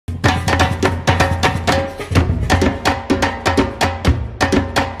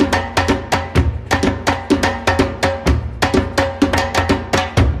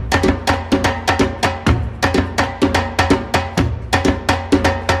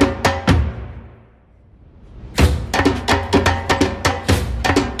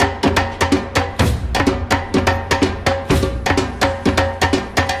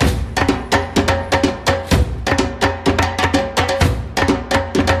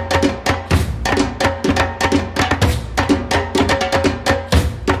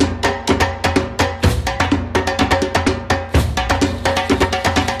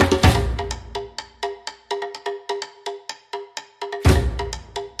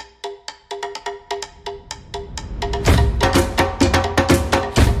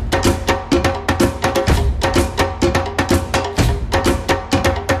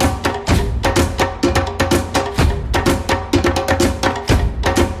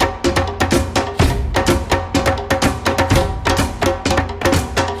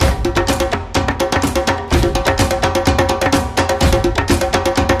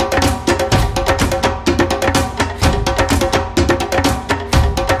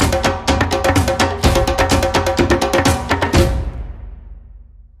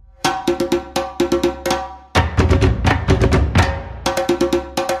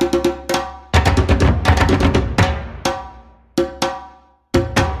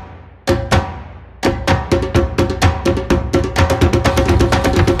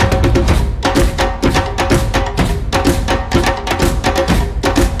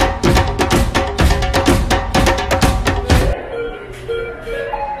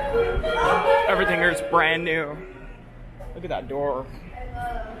Everything here is brand new. Look at that door.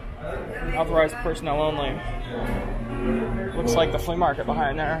 Authorized personnel only. Looks like the flea market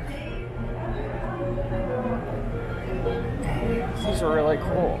behind there. These are really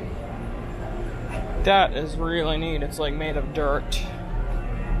cool. That is really neat. It's like made of dirt.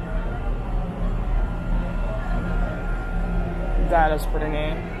 That is pretty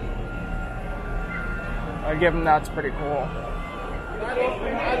neat. I give them that's pretty cool. Good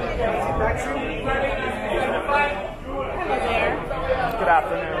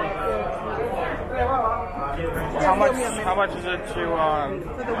afternoon. How much is it to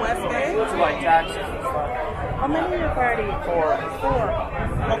For the West Bay? to like taxes and stuff? How many are your party? 4.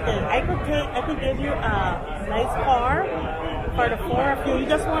 Okay, I could give you a nice car for the 4 of you. You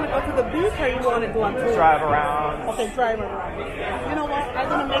just want to go to the beach or you want to go on tour? Drive around. Okay, drive around. You know what? I'm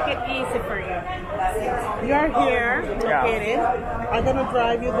going to make it easy for you. You're here, located. I'm going to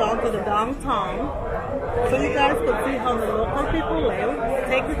drive you down to the downtown so you guys can see how the local people live.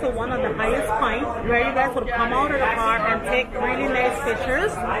 Take you to one of the highest points where you guys will come out of the car and take really nice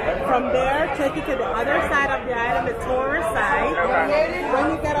pictures. From there, take you to the other side of the island, the tourist side.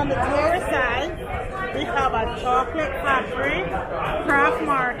 When you get on the tourist side, we have a chocolate factory, craft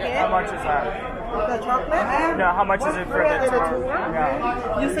market. How much is that? The chocolate? No, how much is it for the tour?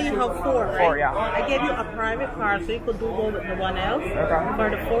 Yeah. You say you have 4, right? 4, yeah. I gave you a private car so you could do go with the one else. Okay. For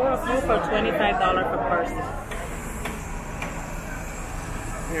the 4 of you for $25 per person.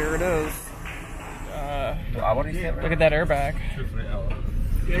 Here it is. Look at that airbag.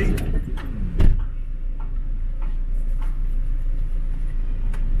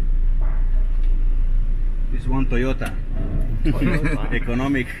 This one Toyota.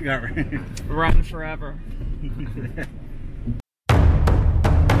 Economic car. Run forever.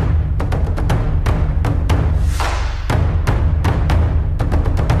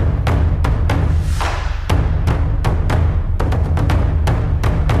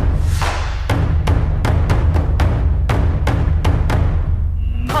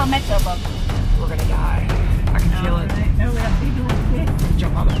 We're gonna die. I can feel it.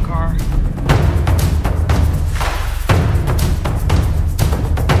 Jump out of the car.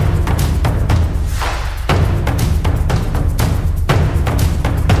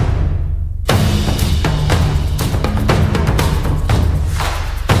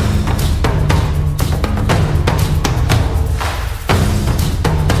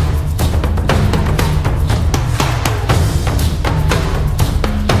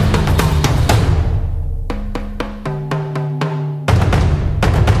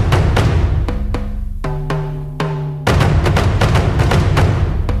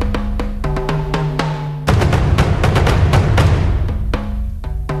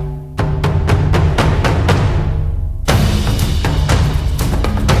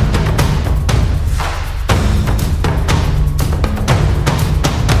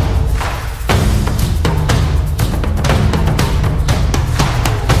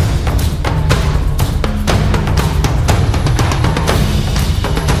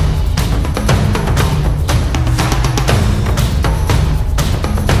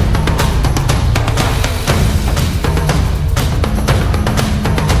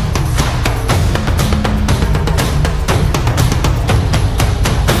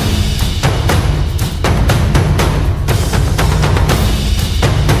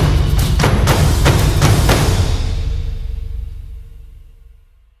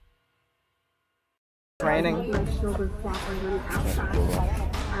 Raining.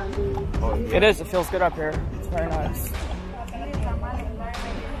 It is. It feels good up here. It's very nice.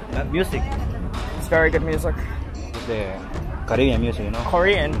 That music. It's very good music. It's the Korean music, you know.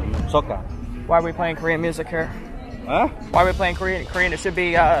 Korean. Soca. Why are we playing Korean music here? Huh? Why are we playing Korean? It should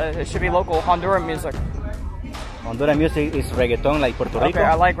be local Honduran music. Honduran music is reggaeton like Puerto Rico. Okay,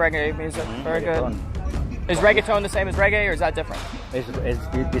 I like reggae music. Very reggaeton. good. Is reggaeton the same as reggae, or is that different? It's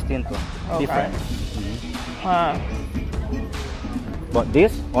distinto. Okay. Different. Huh. But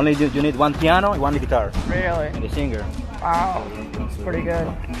this, only you need one piano and one guitar. Really? And the singer. Wow. That's pretty good.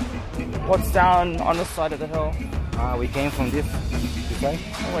 What's down on this side of the hill? We came from this side.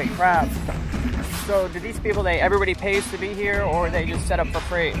 Holy crap. So do these people, everybody pays to be here, or they just set up for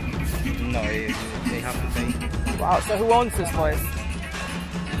free? No, they have to pay. Wow, so who owns this place?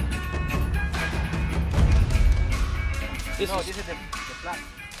 This is the flag.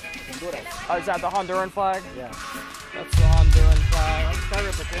 Honduras. Oh, is that the Honduran flag? Yeah. That's the Honduran flag. That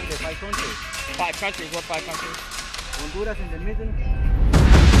represents the 5 countries. 5 countries? What 5 countries? Honduras in the middle.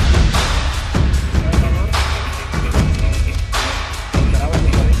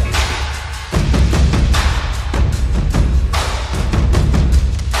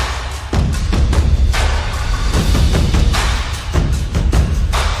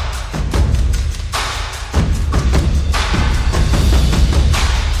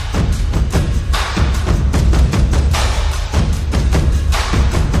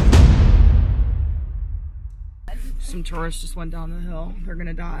 Some tourists just went down the hill. They're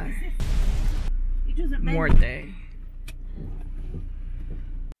gonna die. You just Muerte.